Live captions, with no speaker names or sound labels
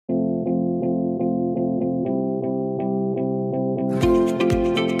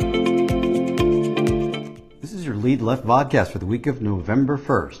Lead Left podcast for the week of November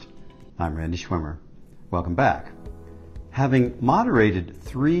 1st. I'm Randy Schwimmer. Welcome back. Having moderated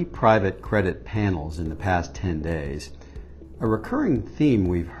 3 private credit panels in the past 10 days, a recurring theme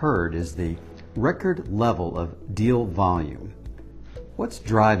we've heard is the record level of deal volume. What's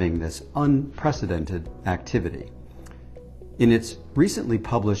driving this unprecedented activity? In its recently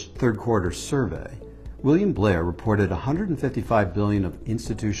published third quarter survey, William Blair reported $155 billion of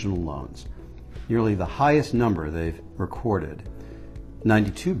institutional loans, nearly the highest number they've recorded.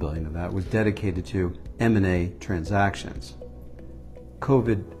 $92 billion of that was dedicated to M&A transactions.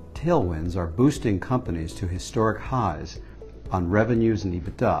 COVID tailwinds are boosting companies to historic highs on revenues and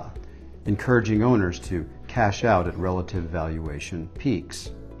Ebitda, encouraging owners to cash out at relative valuation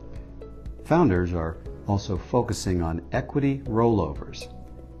peaks. Founders are also focusing on equity rollovers.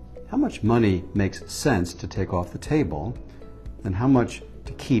 How much money makes sense to take off the table, and how much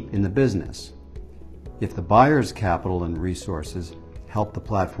to keep in the business? If the buyer's capital and resources help the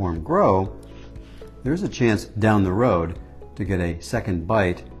platform grow, there's a chance down the road to get a second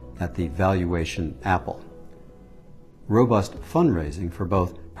bite at the valuation apple. Robust fundraising for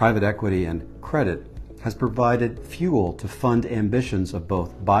both private equity and credit has provided fuel to fund ambitions of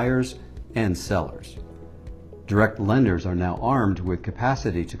both buyers and sellers. Direct lenders are now armed with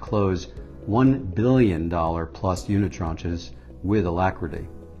capacity to close $1 billion plus unitranches with alacrity.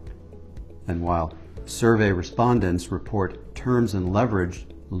 And while survey respondents report terms and leverage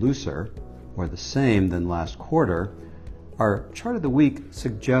looser or the same than last quarter, our chart of the week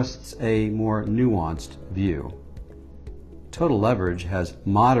suggests a more nuanced view. Total leverage has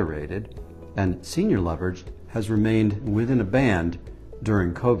moderated and senior leverage has remained within a band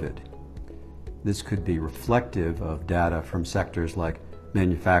during COVID. This could be reflective of data from sectors like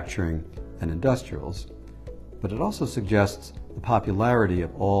manufacturing and industrials, but it also suggests the popularity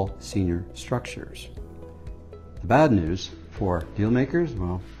of all senior structures. The bad news for dealmakers,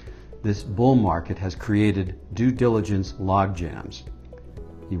 well, this bull market has created due diligence logjams.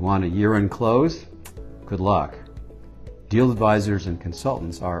 You want a year-end close? Good luck. Deal advisors and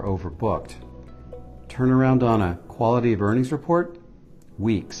consultants are overbooked. Turnaround on a quality of earnings report?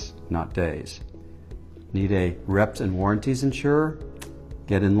 Weeks, not days. Need a reps and warranties insurer?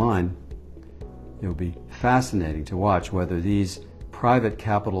 Get in line. It will be fascinating to watch whether these private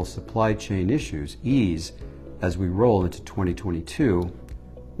capital supply chain issues ease as we roll into 2022,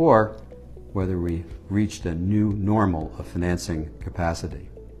 or whether we reached a new normal of financing capacity.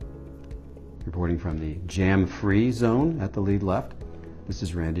 Reporting from the jam-free zone at the Lead Left, this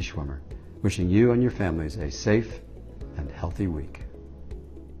is Randy Schwimmer, wishing you and your families a safe and healthy week.